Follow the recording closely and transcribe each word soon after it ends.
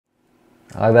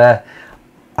Hi there.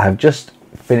 I've just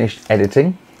finished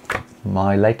editing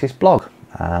my latest blog.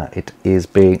 It is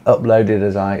being uploaded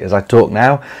as I talk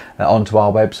now onto our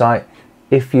website.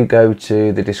 If you go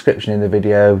to the description in the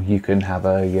video, you can have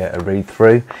a read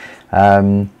through.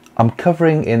 I'm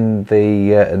covering in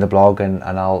the blog, and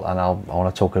I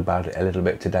want to talk about it a little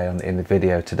bit today in the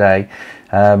video today,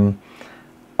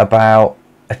 about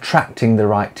attracting the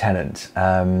right tenant.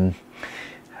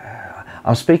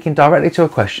 I'm speaking directly to a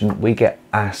question we get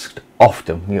asked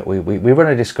often. We run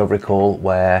a discovery call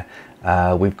where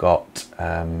we've got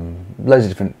loads of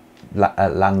different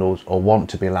landlords or want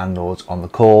to be landlords on the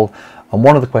call, and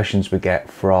one of the questions we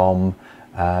get from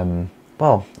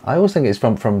well, I always think it's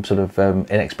from sort of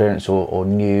inexperienced or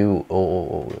new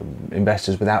or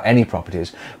investors without any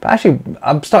properties. But actually,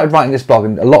 I've started writing this blog,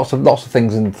 and lots of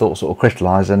things and thoughts sort of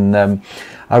crystallise, and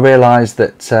I realised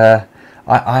that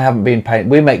I haven't been paying.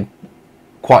 We make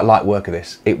quite light work of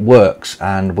this. It works,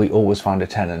 and we always find a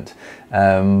tenant.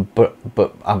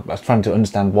 But I'm trying to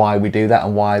understand why we do that,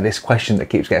 and why this question that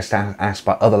keeps getting asked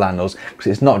by other landlords,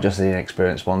 because it's not just the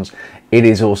inexperienced ones, it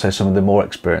is also some of the more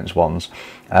experienced ones.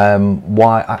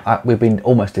 Why we've been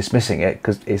almost dismissing it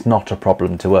because it's not a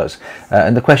problem to us.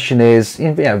 And the question is,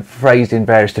 phrased in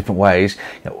various different ways.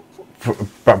 For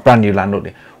a brand new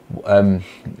landlord,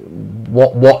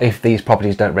 what if these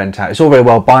properties don't rent out? It's all very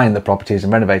well buying the properties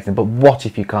and renovating them, but what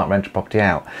if you can't rent a property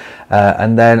out?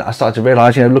 And then I started to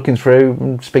realise, looking through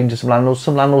and speaking to some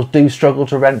landlords do struggle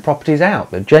to rent properties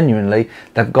out. But genuinely,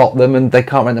 they've got them and they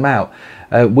can't rent them out.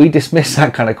 We dismiss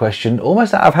that kind of question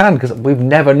almost out of hand, because we've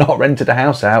never not rented a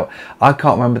house out. I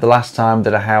can't remember the last time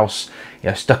that a house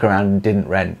stuck around and didn't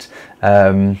rent.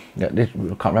 I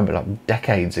can't remember, like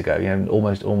decades ago,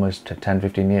 almost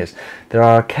 10-15 years. There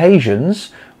are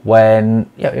occasions when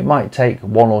it might take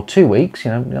 1 or 2 weeks,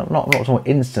 not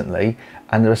instantly,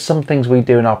 and there are some things we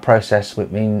do in our process which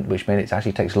mean it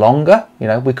actually takes longer.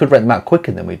 We could rent them out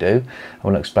quicker than we do. I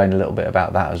want to explain a little bit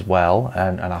about that as well,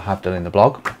 and I have done in the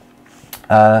blog.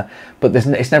 But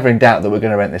it's never in doubt that we're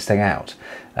going to rent this thing out.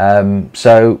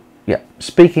 So yeah,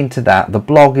 speaking to that, the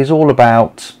blog is all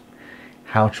about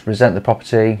how to present the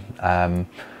property.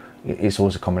 It's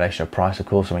always a combination of price, of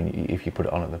course. I mean, if you put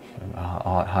it on at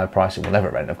a high price, it will never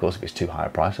rent, of course, if it's too high a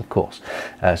price, of course.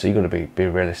 So you've got to be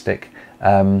realistic.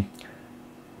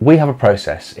 We have a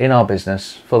process in our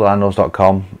business, for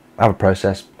landlords.com. I have a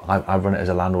process. I run it as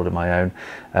a landlord of my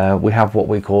own. We have what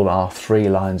we call our 3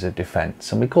 lines of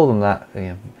defence, and we call them that.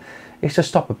 It's to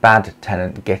stop a bad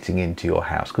tenant getting into your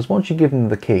house, because once you give them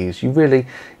the keys,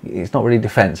 it's not really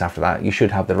defence after that. You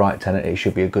should have the right tenant. It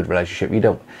should be a good relationship.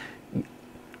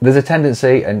 There's a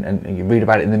tendency, and you read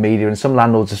about it in the media, and some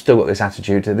landlords have still got this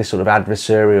attitude to this sort of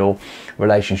adversarial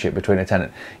relationship between a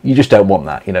tenant. You just don't want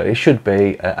that. It should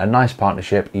be a nice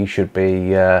partnership. You should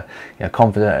be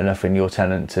confident enough in your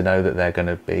tenant to know that they're going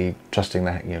to be trust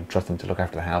them to look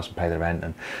after the house and pay the rent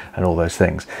and all those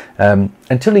things.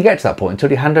 Until you get to that point, until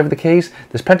you hand over the keys,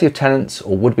 there's plenty of tenants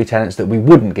or would-be tenants that we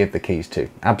wouldn't give the keys to.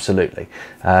 Absolutely.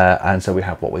 And so we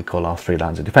have what we call our 3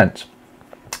 lines of defence.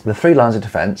 The 3 lines of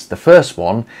defence, the first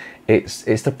one, it's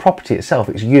the property itself.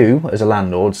 It's you as a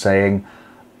landlord saying,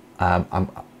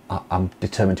 I'm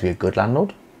determined to be a good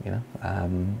landlord,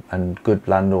 and good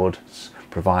landlords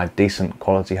provide decent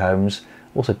quality homes.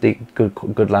 Also,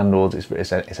 good landlords,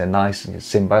 it's a nice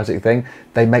symbiotic thing.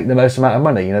 They make the most amount of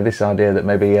money. This idea that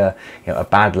maybe a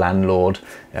bad landlord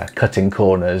cutting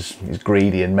corners is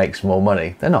greedy and makes more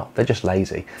money. They're not. They're just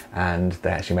lazy, and they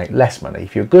actually make less money.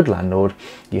 If you're a good landlord,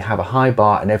 you have a high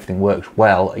bar and everything works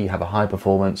well. You have a high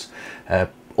performance,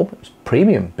 almost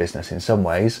premium business in some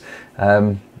ways.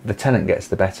 The tenant gets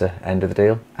the better end of the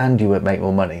deal, and you would make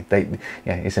more money.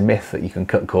 It's a myth that you can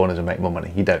cut corners and make more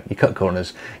money. You don't. You cut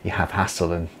corners, you have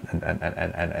hassle,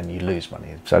 and you lose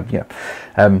money. So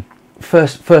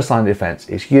first line of defence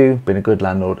is you being a good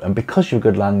landlord, and because you're a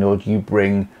good landlord, you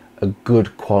bring a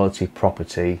good quality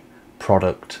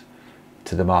product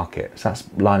to the market. So that's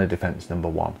line of defence number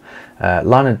 1.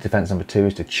 Line of defence number 2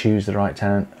 is to choose the right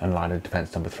tenant, and line of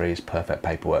defence number 3 is perfect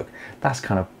paperwork. That's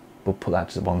kind of, we'll put that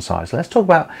to one side. So let's talk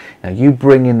about you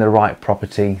bringing the right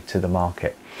property to the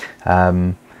market.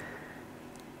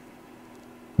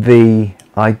 The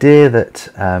idea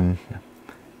that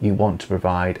you want to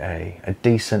provide a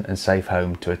decent and safe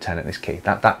home to a tenant is key.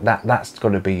 That's got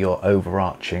to be your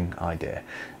overarching idea.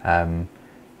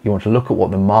 You want to look at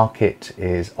what the market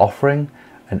is offering,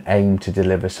 and aim to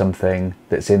deliver something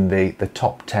that's in the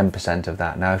top 10% of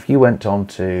that. Now, if you went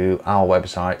onto our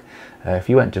website, if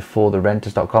you went to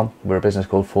fortherenters.com, we're a business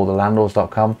called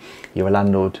fortherlandlords.com. You're a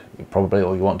landlord, probably,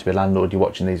 or you want to be a landlord, you're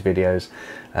watching these videos.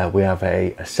 We have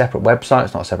a separate website,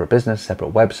 it's not a separate business, a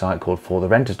separate website called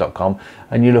fortherenters.com,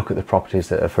 and you look at the properties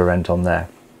that are for rent on there.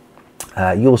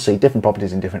 You'll see different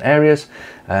properties in different areas.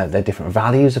 They're different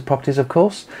values of properties, of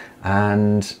course,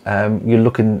 and you're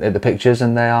looking at the pictures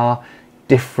and they are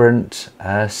different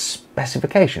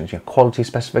specifications, quality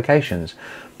specifications.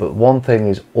 But one thing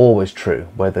is always true,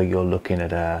 whether you're looking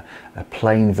at a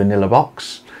plain vanilla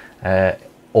box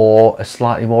or a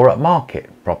slightly more upmarket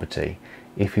property.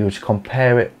 If you were to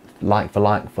compare it like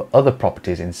for other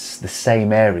properties in the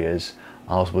same areas,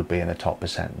 ours would be in the top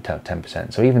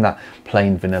 10%. So even that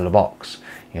plain vanilla box,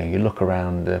 you look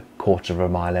around the quarter of a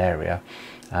mile area,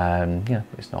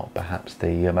 it's not perhaps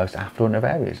the most affluent of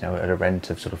areas. At a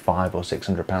rent of sort of £500 or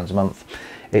 £600 a month,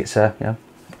 it's a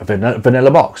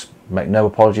vanilla box. Make no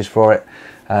apologies for it.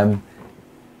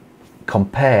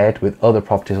 Compared with other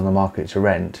properties on the market to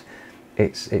rent,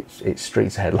 it's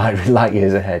streets ahead, light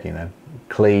years ahead.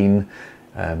 Clean,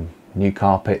 new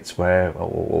carpets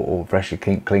or freshly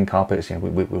clean carpets. We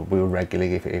will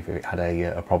regularly, if it had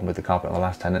a problem with the carpet on the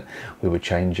last tenant, we would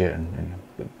change it and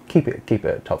keep it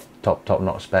at top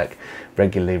notch spec.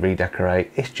 Regularly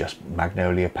redecorate. It's just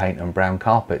magnolia paint and brown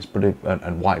carpets,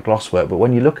 and white gloss work. But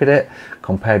when you look at it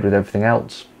compared with everything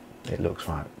else, it looks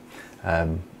right.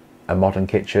 A modern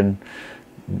kitchen,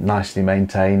 nicely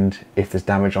maintained. If there's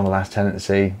damage on the last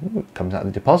tenancy, it comes out of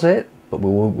the deposit, but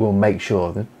we'll make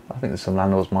sure that, I think that some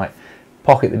landlords might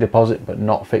pocket the deposit but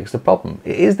not fix the problem.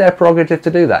 It is their prerogative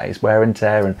to do that. It's wear and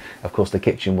tear, and of course the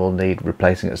kitchen will need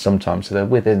replacing at some time, so they're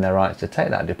within their rights to take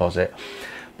that deposit.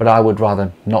 But I would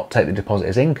rather not take the deposit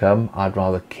as income. I'd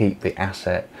rather keep the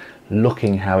asset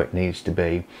looking how it needs to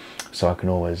be, so I can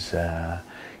always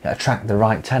attract the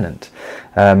right tenant.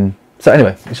 So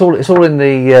anyway, it's all in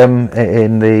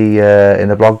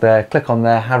the blog there. Click on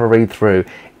there, have a read through.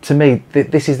 To me,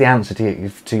 this is the answer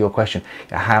to your question.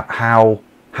 How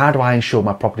do I ensure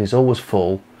my property is always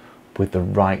full with the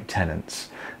right tenants?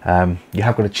 You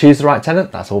have got to choose the right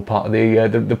tenant. That's all part of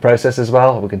the process as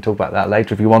well. We can talk about that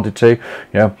later if you wanted to.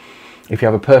 If you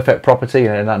have a perfect property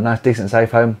and a nice, decent,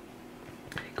 safe home,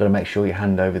 you've got to make sure you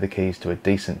hand over the keys to a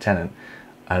decent tenant.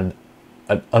 And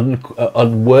an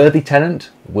unworthy tenant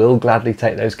will gladly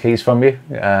take those keys from you.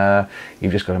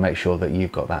 You've just got to make sure that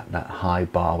you've got that high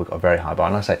bar. We've got a very high bar,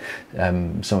 and I say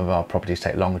some of our properties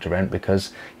take longer to rent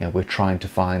because we're trying to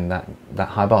find that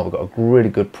high bar. We've got a really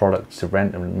good product to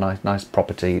rent, a nice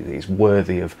property that is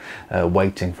worthy of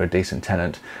waiting for a decent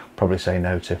tenant. Probably say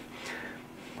no to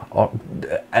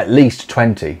at least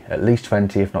 20,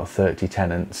 if not 30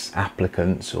 tenants,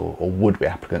 applicants or would-be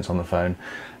applicants on the phone,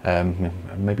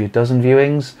 maybe a dozen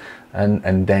viewings,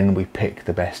 and then we pick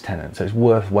the best tenant. So it's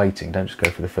worth waiting. Don't just go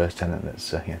for the first tenant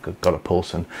that's got a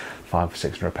pulse and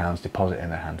 £500 or £600 deposit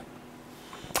in their hand.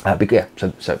 But yeah,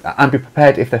 so and be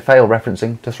prepared if they fail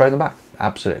referencing to throw them back.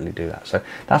 Absolutely do that. So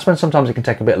that's when sometimes it can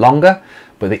take a bit longer,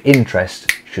 but the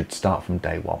interest should start from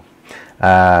day one.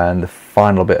 And the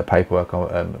final bit of paperwork,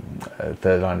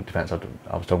 third line of defence I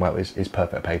was talking about is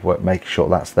perfect paperwork, making sure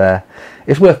that's there.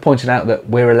 It's worth pointing out that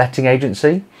we're a letting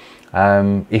agency.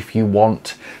 If you're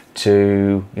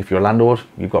a landlord,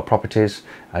 you've got properties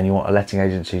and you want a letting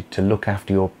agency to look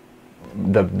after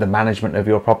the management of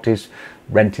your properties,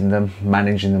 renting them,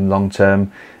 managing them long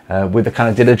term, with the kind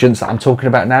of diligence that I'm talking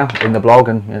about now in the blog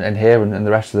and here and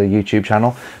the rest of the YouTube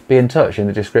channel, be in touch. In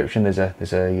the description there's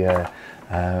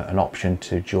an option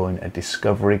to join a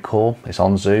discovery call. It's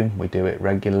on Zoom. We do it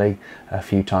regularly, a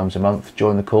few times a month.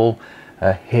 Join the call,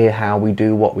 hear how we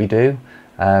do what we do.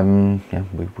 I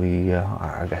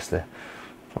guess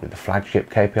probably the flagship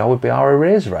KPI would be our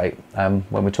arrears rate. When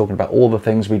we're talking about all the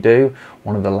things we do,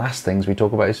 one of the last things we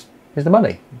talk about is the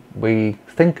money. We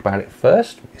think about it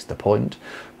first, it's the point,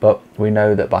 but we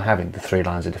know that by having the 3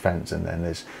 lines of defence and then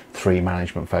there's 3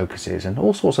 management focuses and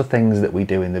all sorts of things that we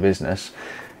do in the business,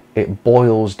 it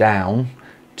boils down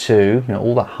to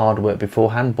all that hard work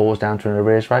beforehand boils down to an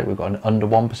arrears rate. We've got an under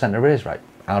 1% arrears rate.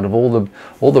 Out of all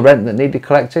the rent that needed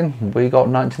collecting, we got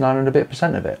 99 and a bit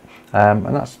 % of it,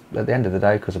 and that's at the end of the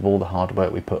day because of all the hard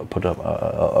work we put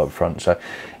up front. So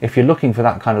if you're looking for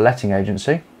that kind of letting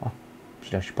agency, well, I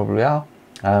suggest you probably are.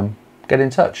 Get in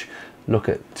touch. Look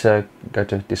at go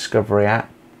to Discovery app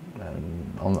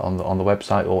on the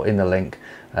website or in the link.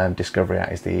 Discovery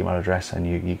app is the email address, and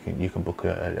you can book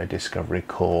a discovery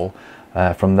call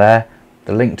from there.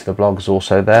 The link to the blog is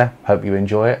also there. Hope you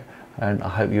enjoy it, and I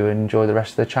hope you enjoy the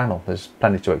rest of the channel. There's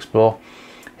plenty to explore.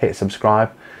 Hit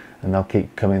subscribe, and they'll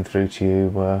keep coming through to you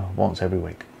once every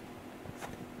week.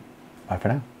 Bye for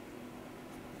now.